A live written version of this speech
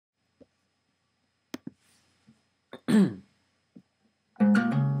You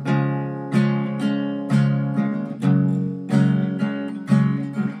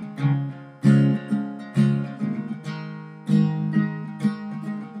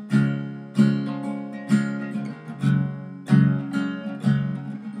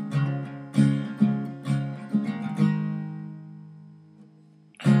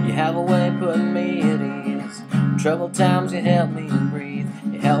have a way of putting me at ease. In troubled times you help me breathe.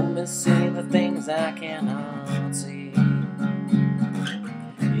 You help me see the things I cannot see.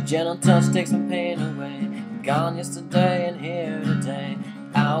 Your gentle touch takes my pain away. Gone yesterday and here today.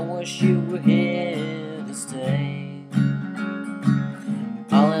 I wish you were here to stay.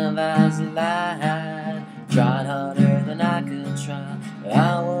 All of us lied, tried harder than I could try.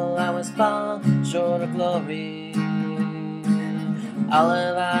 I will always fall short of glory. All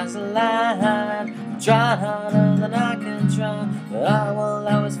of us lied, tried harder than I could try, but I will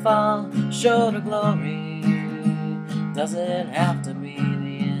always fall short of glory. Does it have to be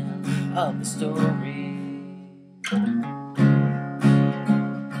the end of the story?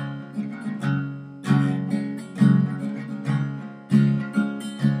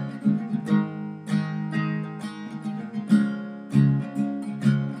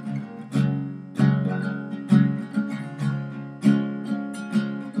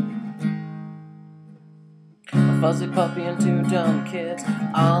 A fuzzy puppy and two dumb kids,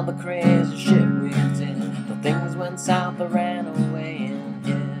 all the crazy shit we did. The things went south, I ran away and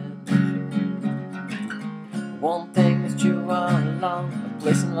hid. One thing was true all along, a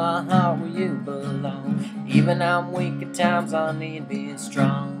place in my heart where you belong. Even now I'm weak at times, I need being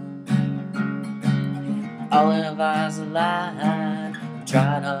strong. All of us lied,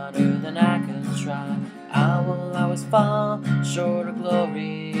 tried harder than I could try. I will always fall short of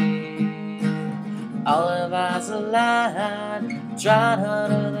glory. All of us lied, tried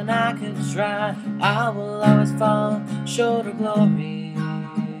harder than I could try. I will always fall short of glory.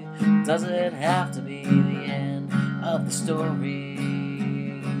 Does it have to be the end of the story?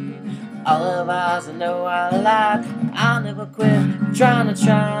 All of us, I know I lied. I'll never quit trying to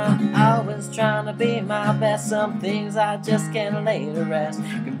try. Always trying to be my best. Some things I just can't lay to rest.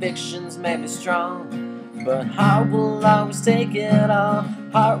 Convictions may be strong, but heart will always take it all.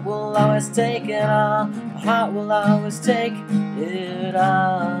 Heart will always take it all. Heart will always take it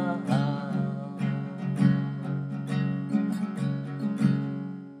all.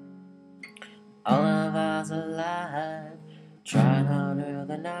 All of us are lied, tried harder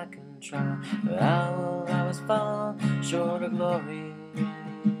than I can try, but I will always fall short of glory.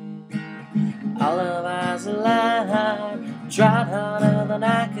 All of us are lied, tried harder than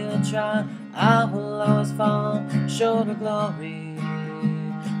I could try. I will always fall short of glory.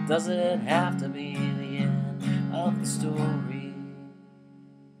 Does it have to be the end of the story?